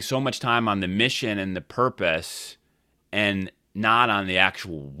spending so much time on the mission and the purpose and not on the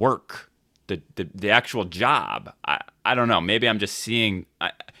actual work, the actual job. I don't know. Maybe I'm just seeing,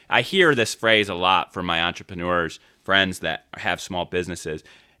 I hear this phrase a lot from my entrepreneurs, friends that have small businesses,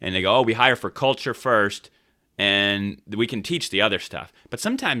 and they go, oh, we hire for culture first and we can teach the other stuff. But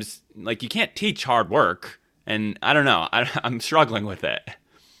sometimes, like, you can't teach hard work, and I don't know. I'm struggling with it.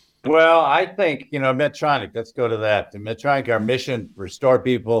 Well, I think, Medtronic, let's go to that. In Medtronic, our mission, restore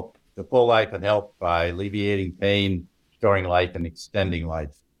people to full life and health by alleviating pain, restoring life and extending life,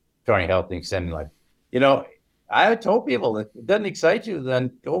 restoring health and extending life. I told people, if it doesn't excite you,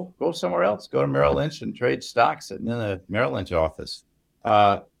 then go somewhere else. Go to Merrill Lynch and trade stocks in the Merrill Lynch office.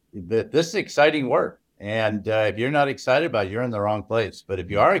 this is exciting work. And if you're not excited about it, you're in the wrong place. But if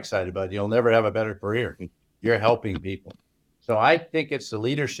you are excited about it, you'll never have a better career. You're helping people. So I think it's the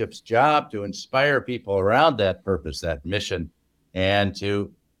leadership's job to inspire people around that purpose, that mission, and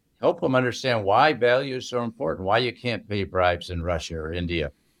to help them understand why value is so important, why you can't pay bribes in Russia or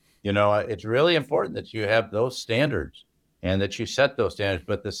India. It's really important that you have those standards and that you set those standards.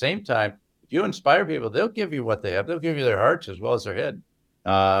 But at the same time, if you inspire people, they'll give you what they have. They'll give you their hearts as well as their head.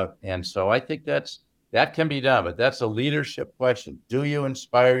 And so I think that can be done, but that's a leadership question. Do you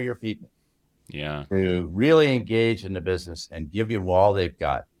inspire your people? Yeah. To really engage in the business and give you all they've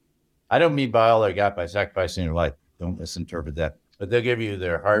got? I don't mean by all they got by sacrificing their life. Don't misinterpret that. But they'll give you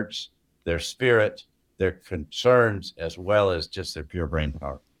their hearts, their spirit, their concerns, as well as just their pure brain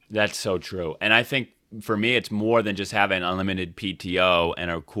power. That's so true. And I think for me, it's more than just having unlimited PTO and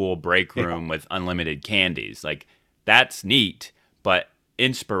a cool break room with unlimited candies. Like, that's neat, but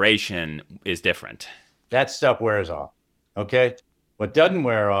inspiration is different. That stuff wears off. Okay. What doesn't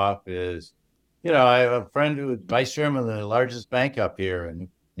wear off is, I have a friend who was vice chairman of the largest bank up here, and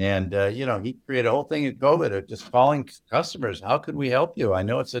he created a whole thing in COVID of just calling customers. How could we help you? I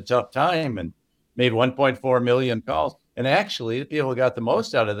know it's a tough time, and made 1.4 million calls. And actually, the people who got the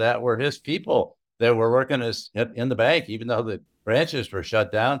most out of that were his people that were working in the bank, even though the branches were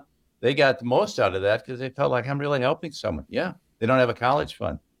shut down. They got the most out of that because they felt like, I'm really helping someone. Yeah, they don't have a college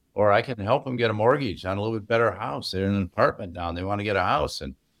fund, or I can help them get a mortgage on a little bit better house. They're in an apartment now, and they want to get a house.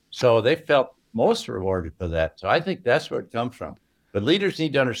 And so they felt most rewarded for that. So I think that's where it comes from. But leaders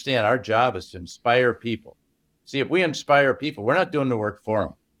need to understand our job is to inspire people. See, if we inspire people, we're not doing the work for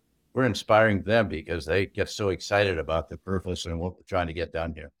them. We're inspiring them because they get so excited about the purpose and what we're trying to get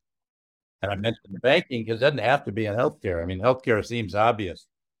done here. And I mentioned banking because it doesn't have to be in healthcare. I mean, healthcare seems obvious,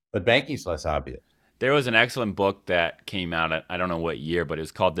 but banking's less obvious. There was an excellent book that came out, I don't know what year, but it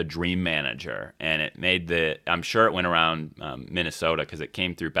was called The Dream Manager. And it made I'm sure it went around Minnesota because it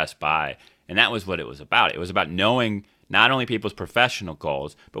came through Best Buy. And that was what it was about. It was about knowing not only people's professional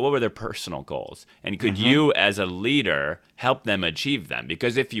goals, but what were their personal goals? And could you, as a leader, help them achieve them?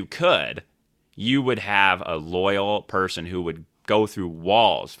 Because if you could, you would have a loyal person who would go through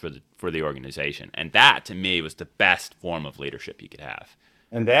walls for the organization. And that, to me, was the best form of leadership you could have.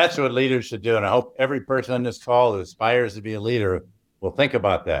 And that's what leaders should do. And I hope every person on this call who aspires to be a leader will think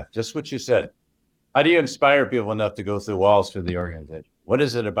about that. Just what you said. How do you inspire people enough to go through walls for the organization? What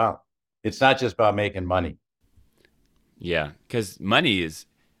is it about? It's not just about making money. Yeah, because money is,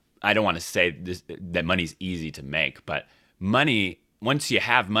 I don't want to say that money's easy to make, but money, once you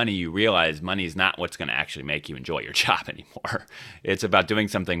have money, you realize money is not what's going to actually make you enjoy your job anymore. It's about doing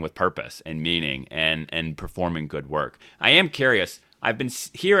something with purpose and meaning and performing good work. I am curious. I've been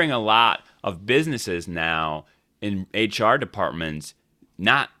hearing a lot of businesses now in HR departments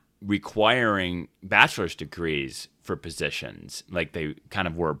not requiring bachelor's degrees for positions like they kind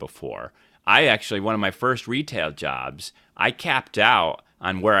of were before. One of my first retail jobs, I capped out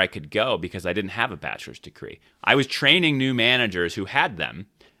on where I could go because I didn't have a bachelor's degree. I was training new managers who had them,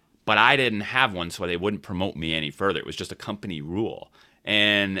 but I didn't have one, so they wouldn't promote me any further. It was just a company rule.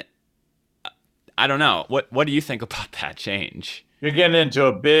 And I don't know. What do you think about that change? You're getting into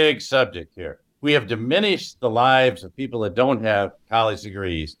a big subject here. We have diminished the lives of people that don't have college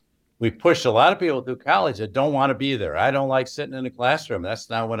degrees. We've pushed a lot of people through college that don't want to be there. I don't like sitting in a classroom. That's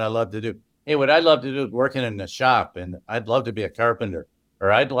not what I love to do. Hey, what I'd love to do is working in the shop, and I'd love to be a carpenter,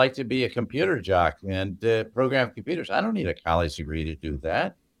 or I'd like to be a computer jock and program computers. I don't need a college degree to do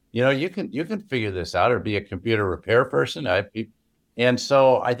that. You can figure this out, or be a computer repair person. And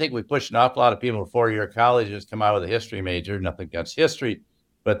so I think we pushed an awful lot of people to 4-year colleges, come out with a history major, nothing against history,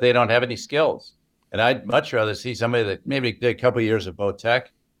 but they don't have any skills. And I'd much rather see somebody that maybe did a couple of years of Botech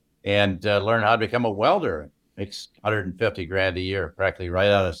and learn how to become a welder. Makes $150,000 a year, practically right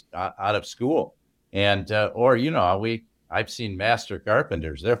out of school. And I've seen master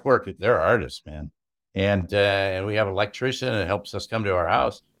carpenters. They're artists, man. And we have an electrician that helps us come to our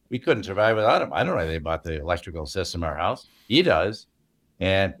house. We couldn't survive without him. I don't know anything about the electrical system in our house. He does,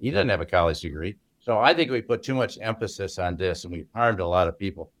 and he doesn't have a college degree. So I think we put too much emphasis on this, and we've harmed a lot of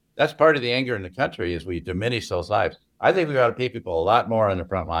people. That's part of the anger in the country, is we diminish those lives. I think we ought to pay people a lot more on the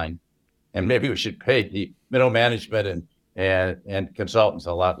front line, and maybe we should pay the middle management and consultants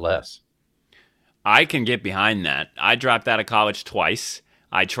a lot less. I can get behind that. I dropped out of college twice.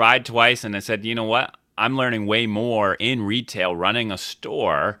 I tried twice, and I said, you know what? I'm learning way more in retail running a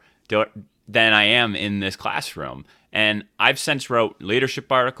store than I am in this classroom. And I've since wrote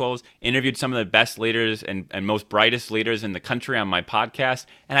leadership articles, interviewed some of the best leaders and most brightest leaders in the country on my podcast,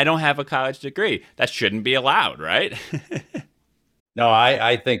 and I don't have a college degree. That shouldn't be allowed, right? No,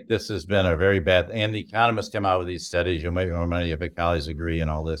 I think this has been a very bad, and the economists come out with these studies. You may, or many of your colleagues agree in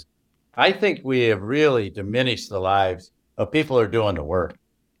all this. I think we have really diminished the lives of people who are doing the work.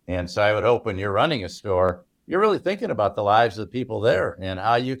 And so I would hope when you're running a store, you're really thinking about the lives of the people there and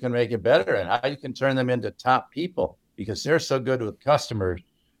how you can make it better and how you can turn them into top people because they're so good with customers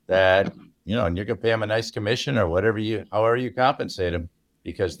that, and you're going to pay them a nice commission or however you compensate them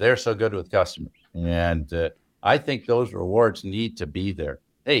because they're so good with customers. And I think those rewards need to be there.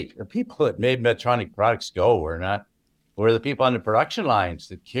 Hey, the people that made Medtronic products go were the people on the production lines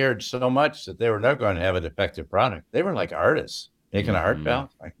that cared so much that they were never going to have a defective product. They were like artists making a heart valve,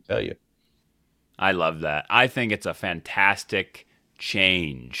 I can tell you. I love that. I think it's a fantastic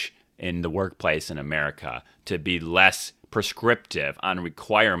change in the workplace in America to be less prescriptive on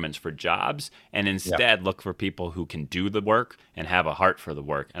requirements for jobs and instead look for people who can do the work and have a heart for the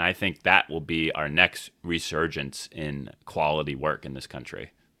work. And I think that will be our next resurgence in quality work in this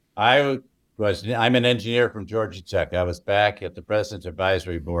country. I'm an engineer from Georgia Tech. I was back at the President's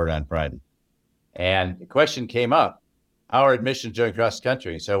Advisory Board on Friday. And the question came up, how are admissions doing across the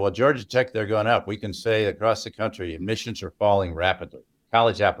country? So, well, Georgia Tech, they're going up. We can say across the country, admissions are falling rapidly.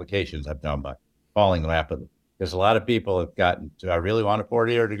 College applications, I'm talking about, falling rapidly. Because a lot of people have gotten to, I really want a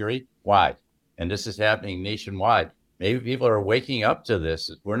 4-year degree? Why? And this is happening nationwide. Maybe people are waking up to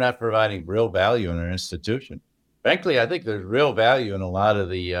this. We're not providing real value in our institution. Frankly, I think there's real value in a lot of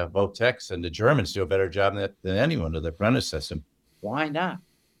the Votechs, and the Germans do a better job than anyone of the apprentice system. Why not?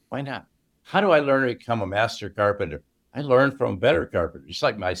 Why not? How do I learn to become a master carpenter? I learned from a better carpenter. Just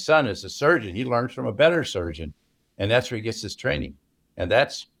like my son is a surgeon, he learns from a better surgeon. And that's where he gets his training. And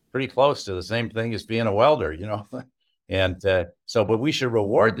that's pretty close to the same thing as being a welder, And but we should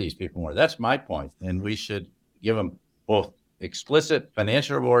reward these people more. That's my point. And we should give them both explicit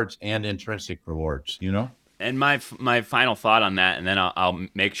financial rewards and intrinsic rewards, And my final thought on that, and then I'll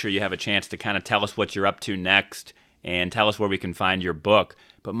make sure you have a chance to kind of tell us what you're up to next and tell us where we can find your book.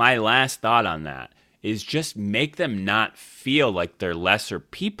 But my last thought on that is just make them not feel like they're lesser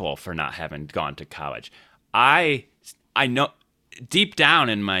people for not having gone to college. I know deep down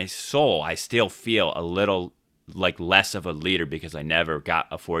in my soul, I still feel a little like less of a leader because I never got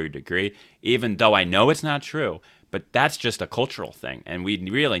a 4-year degree, even though I know it's not true. But that's just a cultural thing, and we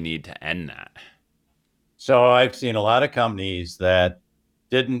really need to end that. So I've seen a lot of companies that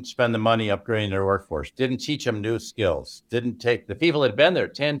didn't spend the money upgrading their workforce, didn't teach them new skills, didn't take the people that had been there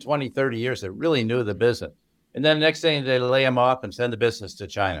 10, 20, 30 years that really knew the business. And then the next thing they lay them off and send the business to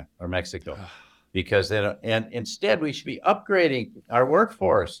China or Mexico because they don't. And instead, we should be upgrading our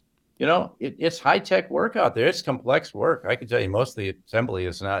workforce. It's high-tech work out there. It's complex work. I can tell you most of the assembly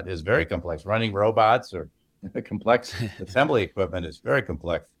is very complex. Running robots or complex assembly equipment is very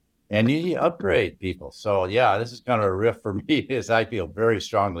complex. And you need to upgrade people. So, yeah, this is kind of a riff for me as I feel very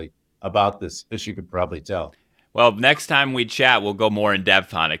strongly about this, as you could probably tell. Well, next time we chat, we'll go more in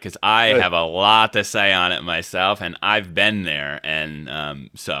depth on it because I have a lot to say on it myself, and I've been there, and I'm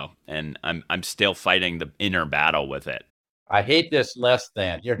still fighting the inner battle with it. I hate this less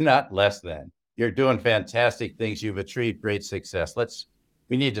than. You're not less than. You're doing fantastic things. You've achieved great success.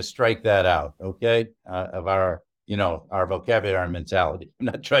 We need to strike that out, okay, of our vocabulary, our mentality. I'm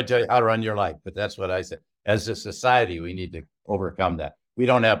not trying to tell you how to run your life, but that's what I said. As a society, we need to overcome that. We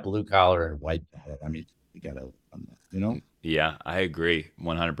don't have blue collar and white collar. I mean, we got to overcome that, Yeah, I agree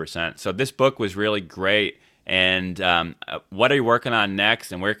 100%. So this book was really great. And what are you working on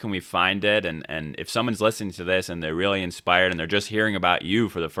next, and where can we find it? And if someone's listening to this and they're really inspired and they're just hearing about you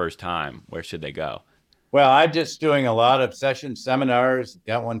for the first time, where should they go? Well, I'm just doing a lot of seminars.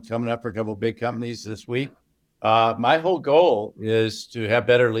 Got one coming up for a couple of big companies this week. My whole goal is to have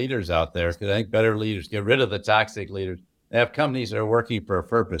better leaders out there because I think better leaders get rid of the toxic leaders. They have companies that are working for a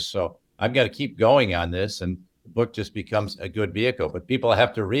purpose. So I've got to keep going on this, and the book just becomes a good vehicle. But people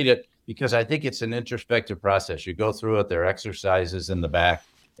have to read it because I think it's an introspective process. You go through it, there are exercises in the back,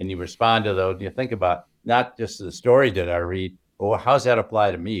 and you respond to those. You think about not just the story did I read, but well, how's that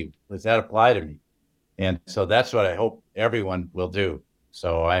apply to me? Does that apply to me? And so that's what I hope everyone will do.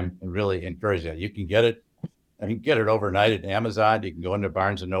 So I'm really encouraged that you can get it. I can get it overnight at Amazon. You can go into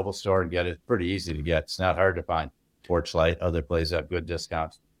Barnes & Noble store and get it. It's pretty easy to get. It's not hard to find. Torchlight, other places have good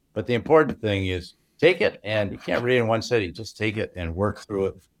discounts. But the important thing is take it, and you can't read it in one sitting. Just take it and work through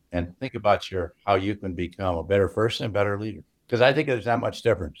it and think about how you can become a better person, a better leader. Because I think there's not much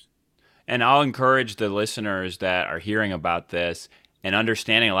difference. And I'll encourage the listeners that are hearing about this and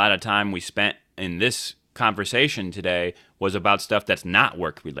understanding a lot of time we spent in this conversation today was about stuff that's not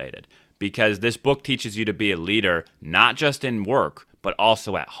work related. Because this book teaches you to be a leader, not just in work, but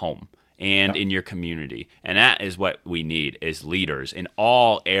also at home. and in your community. And that is what we need, is leaders in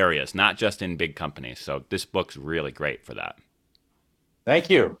all areas, not just in big companies. So this book's really great for that. Thank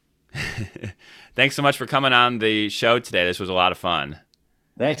you. Thanks so much for coming on the show today. This was a lot of fun.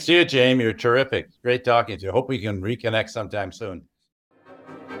 Thanks to you, James. You're terrific. Great talking to you. Hope we can reconnect sometime soon.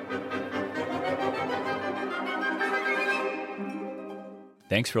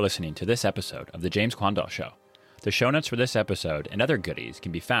 Thanks for listening to this episode of The James Quandall Show. The show notes for this episode and other goodies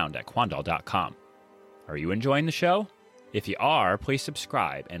can be found at quandall.com. Are you enjoying the show? If you are, please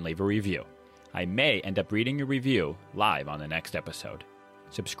subscribe and leave a review. I may end up reading your review live on the next episode.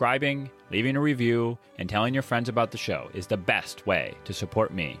 Subscribing, leaving a review, and telling your friends about the show is the best way to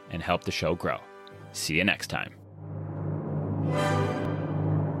support me and help the show grow. See you next time.